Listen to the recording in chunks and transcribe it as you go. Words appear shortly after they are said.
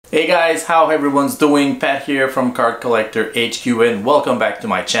Hey guys, how everyone's doing? Pat here from Card Collector HQ and welcome back to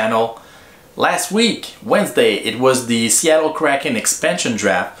my channel. Last week, Wednesday, it was the Seattle Kraken expansion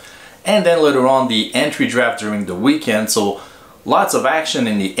draft and then later on the entry draft during the weekend, so lots of action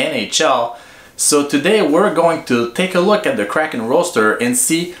in the NHL. So today we're going to take a look at the Kraken roster and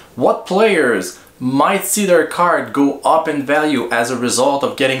see what players might see their card go up in value as a result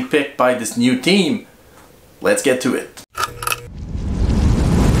of getting picked by this new team. Let's get to it.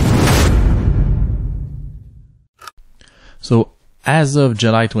 So as of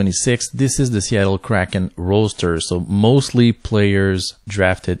July 26th, this is the Seattle Kraken roster. So mostly players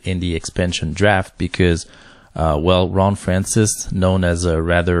drafted in the expansion draft because, Ron Francis, known as a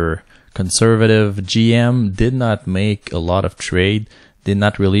rather conservative GM, did not make a lot of trade, did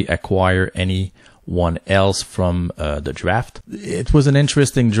not really acquire anyone else from the draft. It was an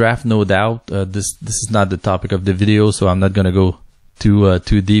interesting draft, no doubt. This is not the topic of the video, so I'm not going to go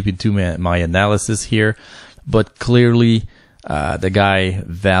too deep into my analysis here. But clearly, the guy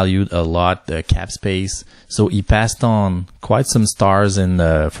valued a lot the cap space, so he passed on quite some stars in,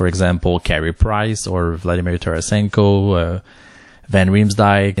 for example, Carey Price or Vladimir Tarasenko, Van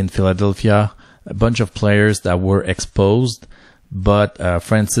Riemsdyk in Philadelphia, a bunch of players that were exposed, but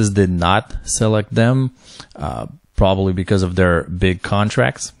Francis did not select them, probably because of their big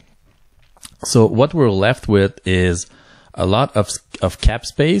contracts. So what we're left with is a lot of cap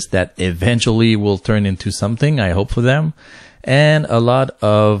space that eventually will turn into something, I hope for them, and a lot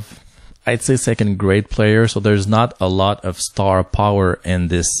of, I'd say, second grade players. So there's not a lot of star power in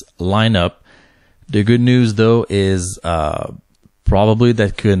this lineup. The good news though is probably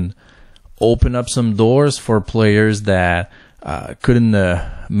that could open up some doors for players that couldn't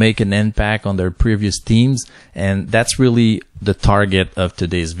make an impact on their previous teams, and that's really the target of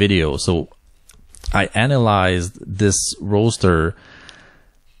today's video. So I analyzed this roster,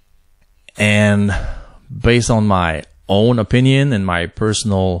 and based on my own opinion and my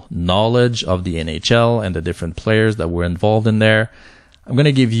personal knowledge of the NHL and the different players that were involved in there, I'm going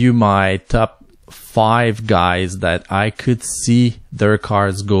to give you my top 5 guys that I could see their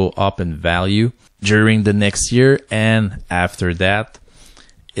cards go up in value during the next year and after that.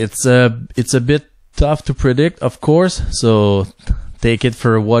 It's a bit tough to predict, of course, so take it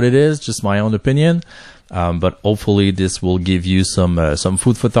for what it is, just my own opinion. But hopefully this will give you some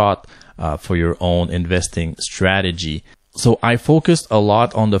food for thought for your own investing strategy. So I focused a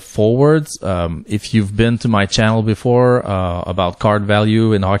lot on the forwards. If you've been to my channel before about card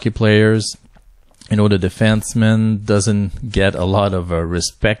value in hockey players, you know the defenseman doesn't get a lot of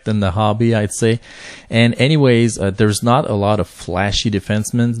respect in the hobby, I'd say. And anyways, there's not a lot of flashy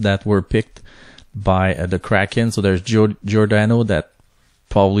defensemen that were picked by the Kraken. So there's Giordano, that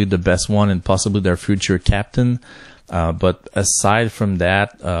probably the best one and possibly their future captain. But aside from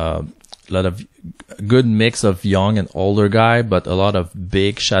that, a lot of good mix of young and older guy, but a lot of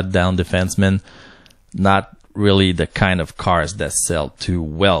big shutdown defensemen, not really the kind of cards that sell too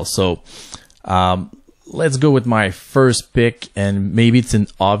well. So let's go with my first pick, and maybe it's an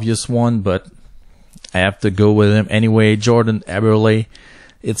obvious one, but I have to go with him anyway. Jordan Eberle.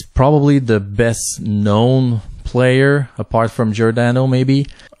 It's probably the best known player apart from Giordano, maybe.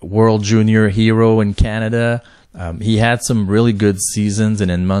 World Junior hero in Canada. He had some really good seasons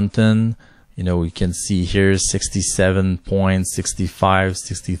in Edmonton. You know, we can see here 67 points, 65,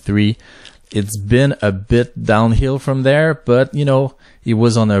 63. It's been a bit downhill from there, but you know, he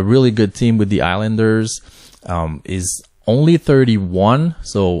was on a really good team with the Islanders. Is only 31,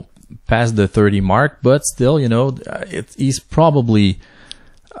 so past the 30 mark, but still, you know, he's probably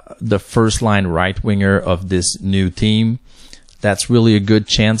the first line right winger of this new team. That's really a good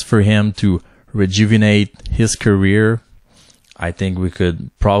chance for him to rejuvenate his career. I think we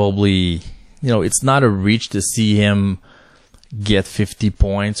could probably, you know, it's not a reach to see him get 50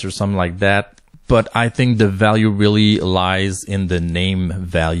 points or something like that, but I think the value really lies in the name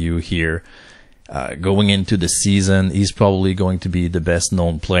value here. Going into the season, he's probably going to be the best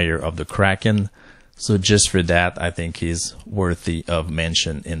known player of the Kraken. So just for that, I think he's worthy of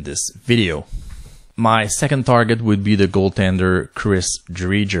mention in this video. My second target would be the goaltender Chris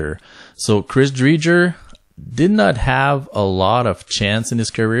Driedger. So Chris Driedger did not have a lot of chance in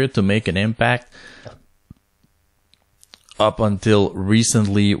his career to make an impact up until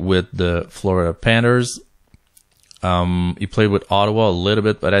recently with the Florida Panthers. He played with Ottawa a little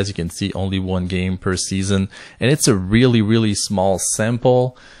bit, but as you can see, only 1 game per season. And it's a really, really small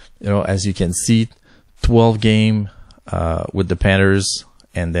sample. You know, as you can see, 12 game with the Panthers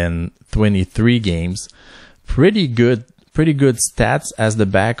and then 23 games. Pretty good stats as the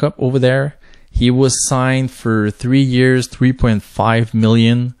backup over there. He was signed for 3 years, $3.5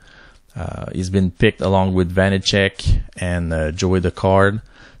 million He's been picked along with Vanecek and Joey Decard.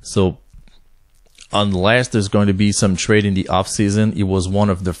 So unless there's going to be some trade in the offseason, he was one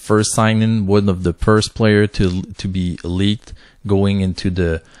of the first signing, one of the first player to be leaked going into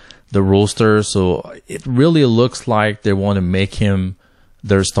the roster. So it really looks like they want to make him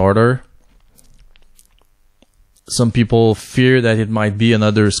their starter. Some people fear that it might be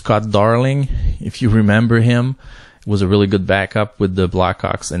another Scott Darling. If you remember him, he was a really good backup with the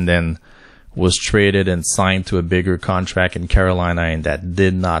Blackhawks and then was traded and signed to a bigger contract in Carolina, and that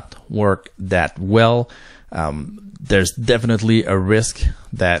did not work that well. There's definitely a risk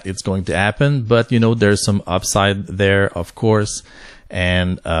that it's going to happen, but there's some upside there, of course.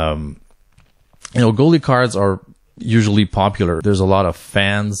 And goalie cards are usually popular. There's a lot of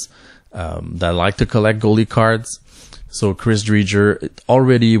fans that like to collect goalie cards. So Chris Driedger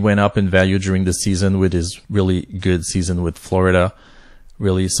already went up in value during the season with his really good season with Florida.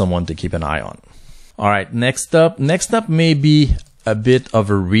 Really someone to keep an eye on. All right, next up may be a bit of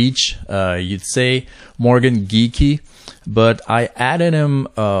a reach, you'd say, Morgan Geekie, but I added him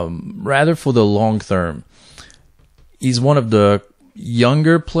rather for the long term. He's one of the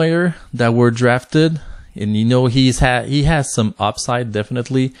younger player that were drafted, and he has some upside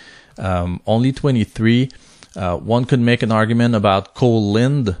definitely. Only 23. One could make an argument about Cole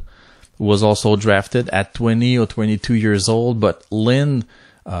Lind, who was also drafted at 20 or 22 years old, but Lind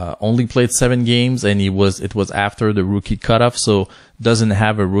only played 7 games, and it was after the rookie cutoff, so doesn't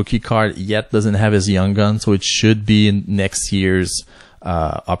have a rookie card yet, doesn't have his young gun, so it should be in next year's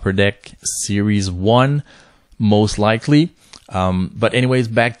Upper Deck Series 1, most likely. But anyways,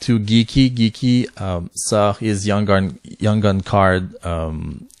 back to Geekie. Geekie saw his young gun card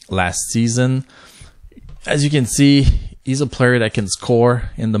last season. As you can see, he's a player that can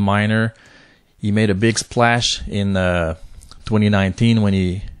score in the minor. He made a big splash in 2019 when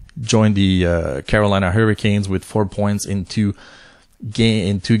he joined the Carolina Hurricanes with 4 points in 2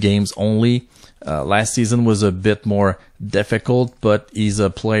 games only. Last season was a bit more difficult, but he's a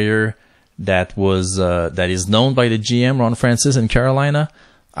player that is known by the GM Ron Francis in Carolina.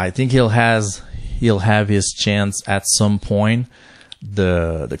 I think he'll have his chance at some point.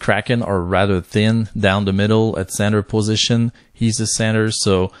 The Kraken are rather thin down the middle at center position. He's a center,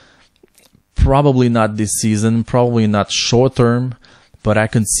 so probably not this season, probably not short term, but I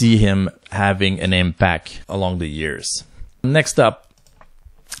can see him having an impact along the years. Next up,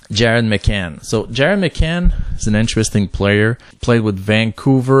 Jared McCann. So Jared McCann is an interesting player. Played with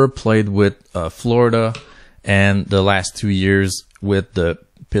Vancouver, played with Florida, and the last 2 years with the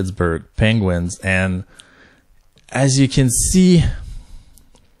Pittsburgh Penguins. And as you can see,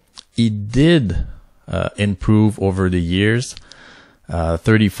 he did improve over the years.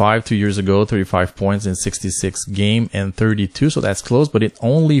 35 2 years ago, 35 points in 66 games and 32, so that's close, but in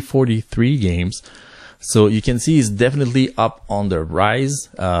only 43 games. So you can see he's definitely up on the rise.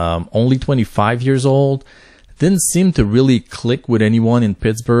 Only 25 years old. Didn't seem to really click with anyone in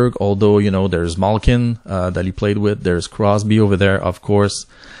Pittsburgh, although, there's Malkin that he played with. There's Crosby over there, of course.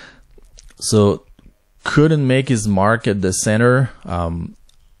 So couldn't make his mark at the center.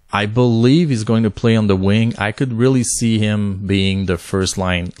 I believe he's going to play on the wing. I could really see him being the first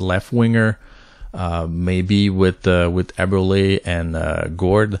line left winger, maybe with Eberle and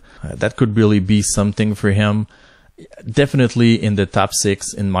Gord. That could really be something for him. Definitely in the top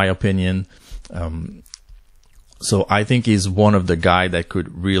 6, in my opinion. So I think he's one of the guys that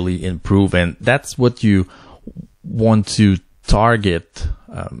could really improve, and that's what you want to target.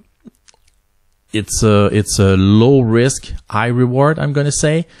 It's a low risk, high reward, I'm going to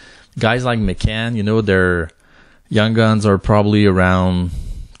say. Guys like McCann, their young guns are probably around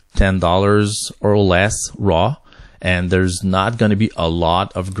 $10 or less raw. And there's not going to be a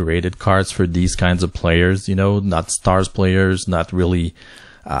lot of graded cards for these kinds of players, not stars players, not really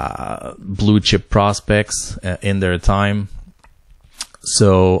blue chip prospects in their time.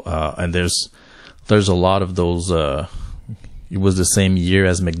 So, and there's a lot of those, it was the same year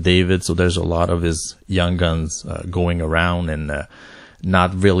as McDavid, so there's a lot of his young guns going around and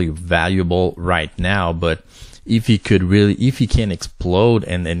not really valuable right now. But if he can explode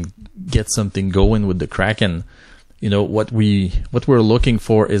and get something going with the Kraken, what we're looking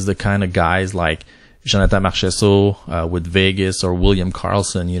for is the kind of guys like Jonathan Marchessault with Vegas or William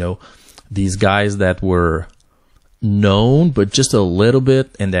Karlsson, these guys that were known but just a little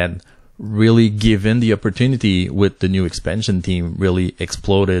bit, and then really given the opportunity with the new expansion team, really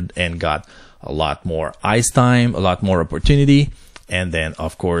exploded and got a lot more ice time, a lot more opportunity, and then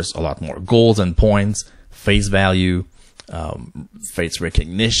of course a lot more goals and points, face value, face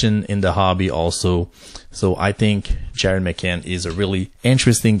recognition in the hobby also. So I think Jared McCann is a really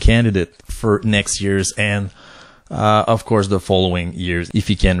interesting candidate for next year's and of course the following years if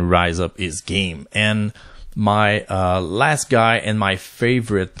he can rise up his game. And my last guy and my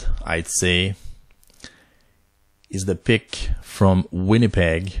favorite, I'd say, is the pick from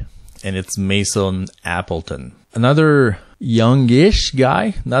Winnipeg, and it's Mason Appleton. Another youngish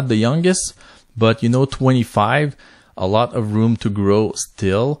guy, not the youngest, but 25, a lot of room to grow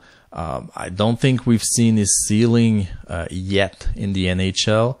still. I don't think we've seen his ceiling yet in the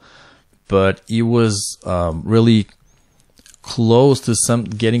NHL, but he was really close to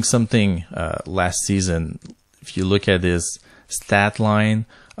getting something last season. If you look at his stat line,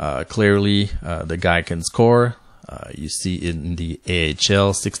 clearly the guy can score. You see in the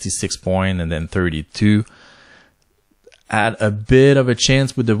AHL, 66 points and then 32. Had a bit of a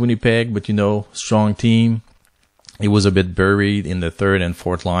chance with the Winnipeg, but strong team. He was a bit buried in the third and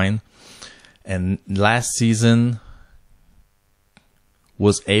fourth line. And last season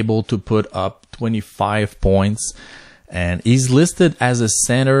was able to put up 25 points. And he's listed as a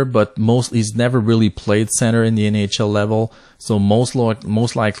center, but he's never really played center in the NHL level. So most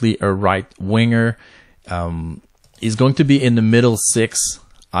likely a right winger. He's going to be in the middle six,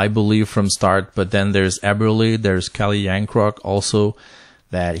 I believe, from start. But then there's Eberle, there's Kalle Järnkrok also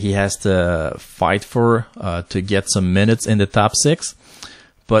that he has to fight for to get some minutes in the top six.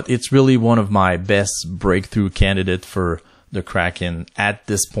 But it's really one of my best breakthrough candidates for the Kraken at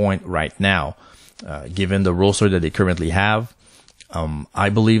this point right now, given the roster that they currently have. I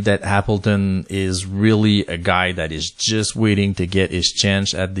believe that Appleton is really a guy that is just waiting to get his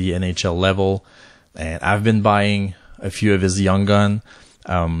chance at the NHL level. And I've been buying a few of his young gun.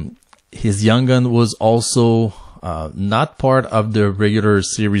 His young gun was also not part of the regular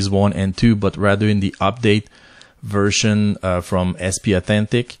Series 1 and 2, but rather in the update version from SP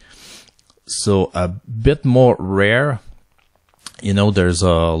Authentic. So a bit more rare. There's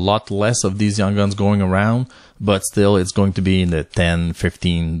a lot less of these young guns going around, but still it's going to be in the $10,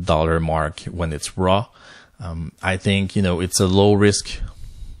 $15 mark when it's raw. I think, it's a low risk,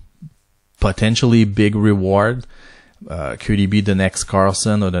 potentially big reward. Could he be the next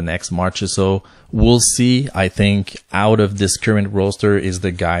Karlsson or the next Marchessault? We'll see. I think out of this current roster is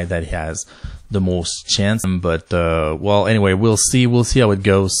the guy that has the most chance. But, anyway, we'll see. We'll see how it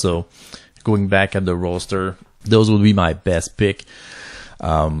goes. So going back at the roster, those would be my best pick.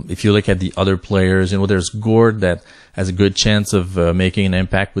 If you look at the other players, there's Gord that has a good chance of making an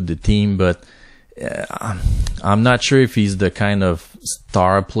impact with the team, but I'm not sure if he's the kind of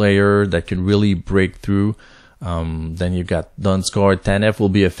star player that can really break through. Then you've got Dunskor. Tanev will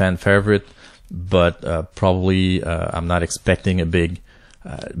be a fan favorite, but probably I'm not expecting a big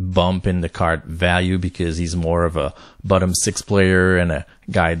bump in the card value because he's more of a bottom six player and a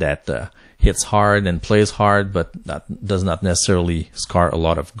guy that hits hard and plays hard, but does not necessarily score a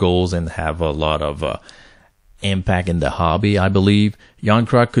lot of goals and have a lot of impact in the hobby, I believe.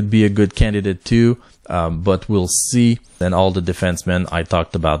 Järnkrok could be a good candidate too, but we'll see. And all the defensemen, I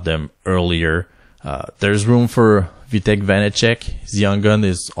talked about them earlier. There's room for Vitek Vanecek. His young gun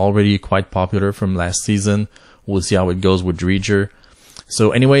is already quite popular from last season. We'll see how it goes with Dreger.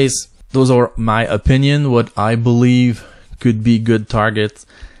 So anyways, those are my opinion, what I believe could be good targets.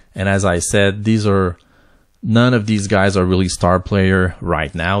 And as I said, none of these guys are really star player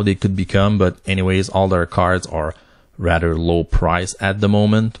right now. They could become, but anyways, all their cards are rather low price at the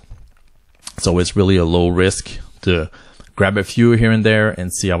moment. So it's really a low risk to grab a few here and there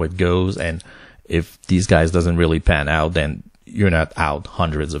and see how it goes. And if these guys doesn't really pan out, then you're not out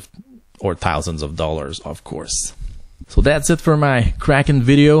hundreds of or thousands of dollars, of course. So that's it for my Kraken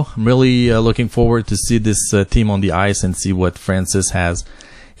video. I'm really looking forward to see this team on the ice and see what Francis has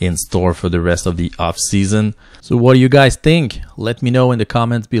in store for the rest of the off season. So what do you guys think? Let me know in the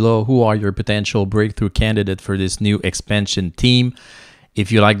comments below who are your potential breakthrough candidate for this new expansion team.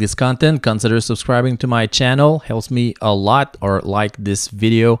 If you like this content, consider subscribing to my channel. Helps me a lot. Or like this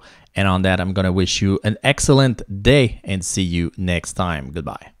video. And on that, I'm going to wish you an excellent day and see you next time.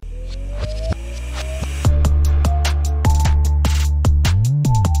 Goodbye.